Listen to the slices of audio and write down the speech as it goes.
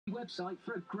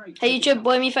Hey YouTube,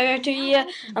 boy me figure 2 here.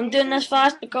 I'm doing this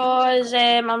fast because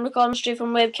I'm recording straight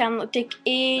from webcam. It'll take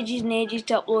ages and ages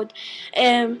to upload.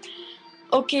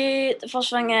 Okay, the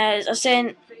first thing is I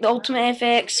sent the Ultimate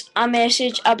FX a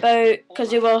message about,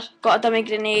 because they got a dummy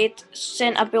grenade,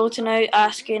 sent a bulletin out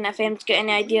asking if anyone's got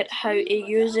any idea how to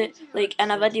use it, like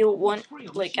in a video, want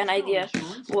like an idea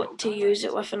what to use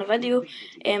it with in a video.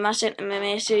 I sent them a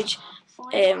message.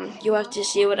 You have to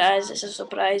see what it is, it's a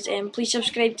surprise. Please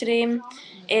subscribe to them.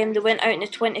 They went out on the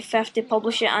 25th to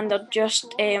publish it and they're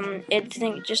just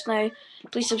editing it just now.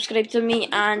 Please subscribe to me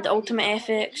and Ultimate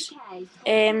FX.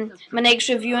 My next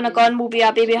review on a gun will be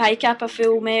a Baby High Cap, a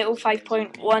full metal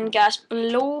 5.1 gas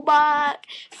blowback,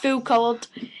 full coloured.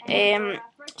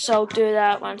 So I'll do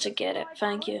that once I get it.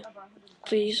 Thank you.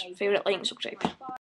 Please favourite, like, and subscribe.